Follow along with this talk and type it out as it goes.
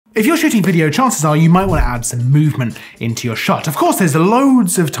If you're shooting video, chances are you might want to add some movement into your shot. Of course, there's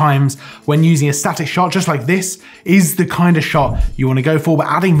loads of times when using a static shot just like this is the kind of shot you want to go for, but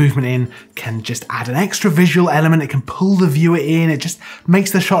adding movement in can just add an extra visual element. It can pull the viewer in. It just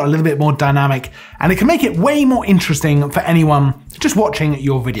makes the shot a little bit more dynamic, and it can make it way more interesting for anyone just watching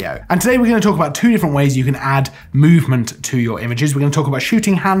your video. And today we're going to talk about two different ways you can add movement to your images. We're going to talk about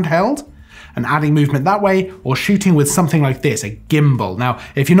shooting handheld and adding movement that way, or shooting with something like this, a gimbal. Now,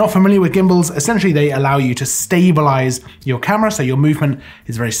 if you're not familiar with gimbals, essentially they allow you to stabilize your camera, so your movement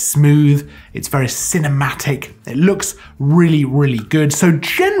is very smooth, it's very cinematic, it looks really, really good. So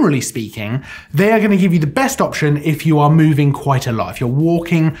generally speaking, they are gonna give you the best option if you are moving quite a lot. If you're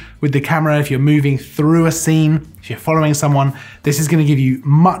walking with the camera, if you're moving through a scene, if you're following someone, this is gonna give you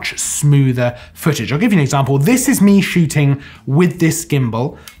much smoother footage. I'll give you an example. This is me shooting with this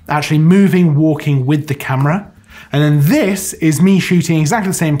gimbal, actually moving, walking with the camera. And then this is me shooting exactly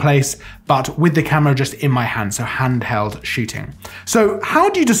the same place, but with the camera just in my hand, so handheld shooting. So how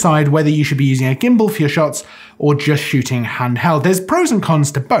do you decide whether you should be using a gimbal for your shots or just shooting handheld? There's pros and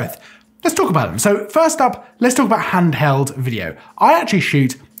cons to both. Let's talk about them. So first up, let's talk about handheld video. I actually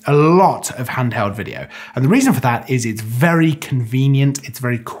shoot a lot of handheld video. And the reason for that is it's very convenient, it's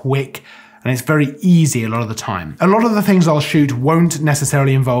very quick, and it's very easy a lot of the time. A lot of the things I'll shoot won't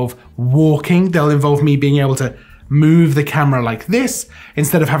necessarily involve walking. They'll involve me being able to move the camera like this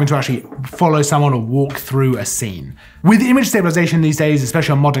instead of having to actually follow someone or walk through a scene. With image stabilization these days,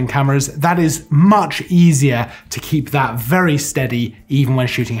 especially on modern cameras, that is much easier to keep that very steady even when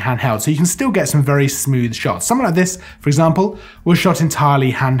shooting handheld. So you can still get some very smooth shots. Something like this, for example, was shot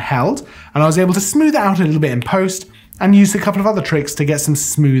entirely handheld, and I was able to smooth it out a little bit in post and used a couple of other tricks to get some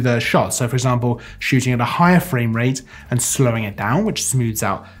smoother shots. So for example, shooting at a higher frame rate and slowing it down, which smooths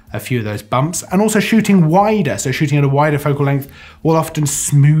out a few of those bumps, and also shooting wider. So shooting at a wider focal length will often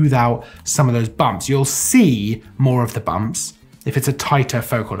smooth out some of those bumps. You'll see more of the bumps if it's a tighter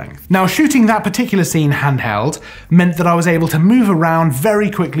focal length. Now, shooting that particular scene handheld meant that I was able to move around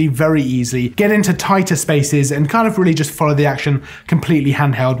very quickly, very easily, get into tighter spaces, and kind of really just follow the action completely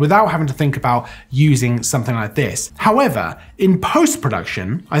handheld without having to think about using something like this. However, in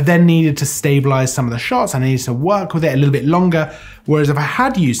post-production, I then needed to stabilize some of the shots. I needed to work with it a little bit longer. Whereas if I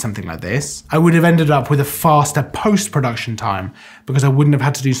had used something like this, I would have ended up with a faster post-production time because I wouldn't have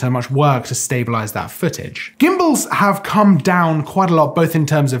had to do so much work to stabilize that footage. Gimbals have come down quite a lot, both in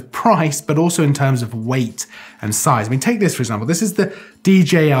terms of price, but also in terms of weight and size. I mean, take this for example. This is the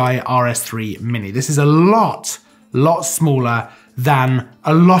DJI RS3 Mini. This is a lot smaller than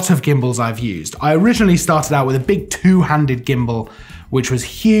a lot of gimbals I've used. I originally started out with a big two-handed gimbal, which was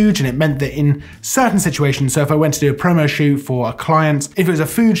huge, and it meant that in certain situations, so if I went to do a promo shoot for a client, if it was a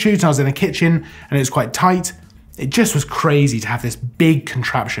food shoot and I was in a kitchen and it was quite tight, it just was crazy to have this big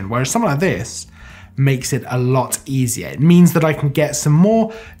contraption, whereas something like this makes it a lot easier. It means that I can get some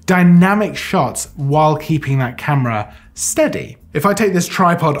more dynamic shots while keeping that camera steady. If I take this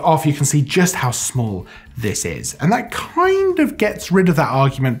tripod off, you can see just how small this is. And that kind of gets rid of that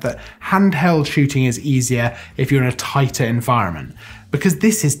argument that handheld shooting is easier if you're in a tighter environment, because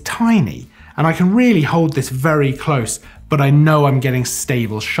this is tiny and I can really hold this very close, but I know I'm getting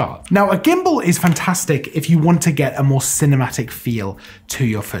stable shot. Now, a gimbal is fantastic if you want to get a more cinematic feel to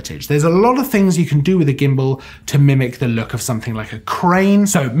your footage. There's a lot of things you can do with a gimbal to mimic the look of something like a crane.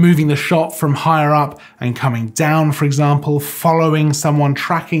 So moving the shot from higher up and coming down, for example, following someone,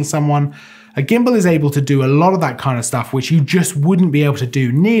 tracking someone. A gimbal is able to do a lot of that kind of stuff, which you just wouldn't be able to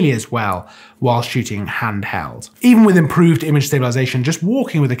do nearly as well while shooting handheld. Even with improved image stabilization, just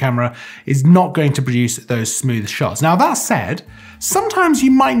walking with the camera is not going to produce those smooth shots. Now, that said, sometimes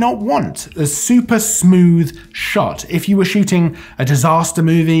you might not want a super smooth shot. If you were shooting a disaster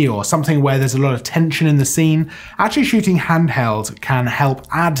movie or something where there's a lot of tension in the scene, actually shooting handheld can help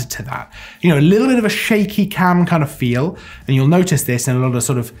add to that. You know, a little bit of a shaky cam kind of feel, and you'll notice this in a lot of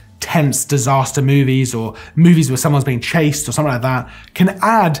sort of tense disaster movies or movies where someone's being chased or something like that, can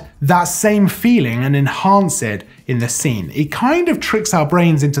add that same feeling and enhance it in the scene. It kind of tricks our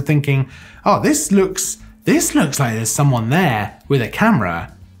brains into thinking, oh, this looks like there's someone there with a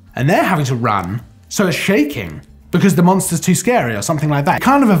camera and they're having to run, so it's shaking because the monster's too scary or something like that. It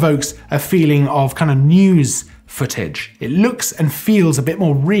kind of evokes a feeling of kind of news footage. It looks and feels a bit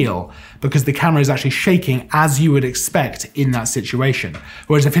more real because the camera is actually shaking as you would expect in that situation.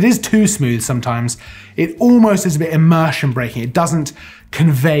 Whereas if it is too smooth sometimes, it almost is a bit immersion breaking. It doesn't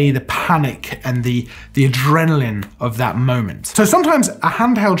convey the panic and the adrenaline of that moment. So sometimes a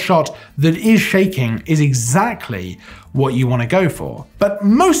handheld shot that is shaking is exactly what you want to go for. But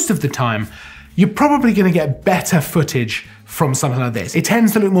most of the time, you're probably going to get better footage from something like this. It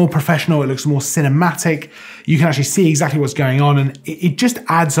tends to look more professional, it looks more cinematic, you can actually see exactly what's going on, and it just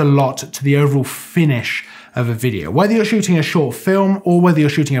adds a lot to the overall finish of a video. Whether you're shooting a short film or whether you're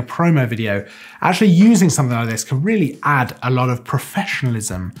shooting a promo video, actually using something like this can really add a lot of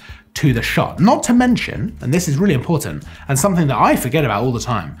professionalism to the shot. Not to mention, and this is really important, and something that I forget about all the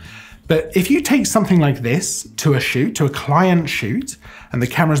time, but if you take something like this to a shoot, to a client shoot, and the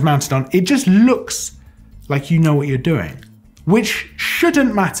camera's mounted on, it just looks like you know what you're doing. Which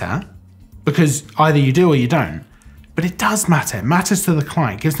shouldn't matter, because either you do or you don't, but it does matter. It matters to the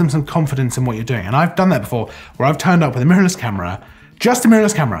client, gives them some confidence in what you're doing. And I've done that before, where I've turned up with a mirrorless camera, just a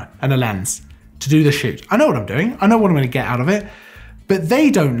mirrorless camera and a lens to do the shoot. I know what I'm doing, I know what I'm gonna get out of it, but they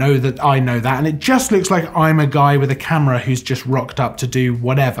don't know that I know that, and it just looks like I'm a guy with a camera who's just rocked up to do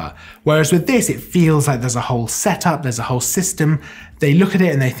whatever. Whereas with this, it feels like there's a whole setup, there's a whole system. They look at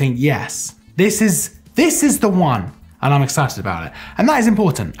it and they think, yes, this is the one. And I'm excited about it. And that is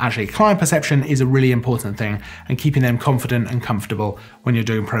important, actually. Client perception is a really important thing, and keeping them confident and comfortable when you're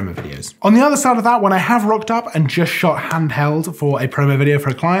doing promo videos. On the other side of that, when I have rocked up and just shot handheld for a promo video for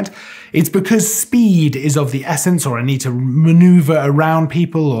a client, it's because speed is of the essence, or I need to maneuver around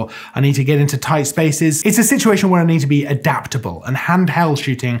people, or I need to get into tight spaces. It's a situation where I need to be adaptable, and handheld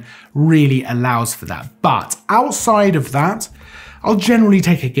shooting really allows for that. But outside of that, I'll generally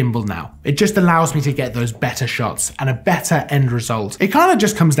take a gimbal now. It just allows me to get those better shots and a better end result. It kind of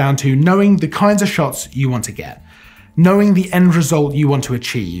just comes down to knowing the kinds of shots you want to get, knowing the end result you want to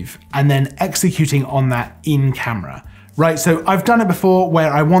achieve, and then executing on that in camera. Right, so I've done it before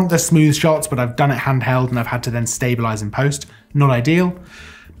where I want the smooth shots, but I've done it handheld and I've had to then stabilize in post. Not ideal.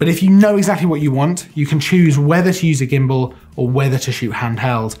 But if you know exactly what you want, you can choose whether to use a gimbal or whether to shoot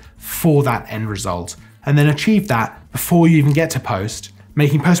handheld for that end result, and then achieve that before you even get to post,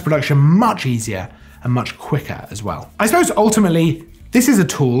 making post-production much easier and much quicker as well. I suppose ultimately, this is a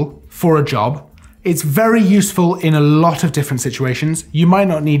tool for a job. It's very useful in a lot of different situations. You might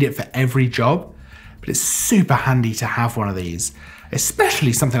not need it for every job, but it's super handy to have one of these,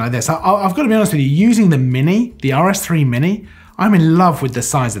 especially something like this. I've got to be honest with you, using the Mini, the RS3 Mini, I'm in love with the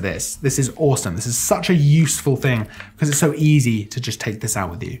size of this. This is awesome. This is such a useful thing because it's so easy to just take this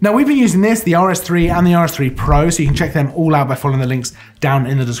out with you. Now we've been using this, the RS3 and the RS3 Pro, so you can check them all out by following the links down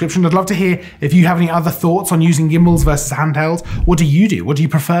in the description. I'd love to hear if you have any other thoughts on using gimbals versus handheld. What do you do? What do you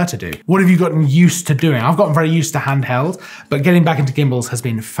prefer to do? What have you gotten used to doing? I've gotten very used to handheld, but getting back into gimbals has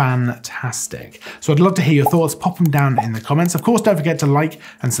been fantastic. So I'd love to hear your thoughts. Pop them down in the comments. Of course, don't forget to like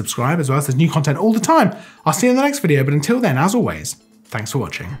and subscribe as well, as there's new content all the time. I'll see you in the next video, but until then, as always, thanks for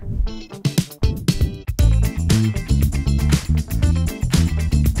watching.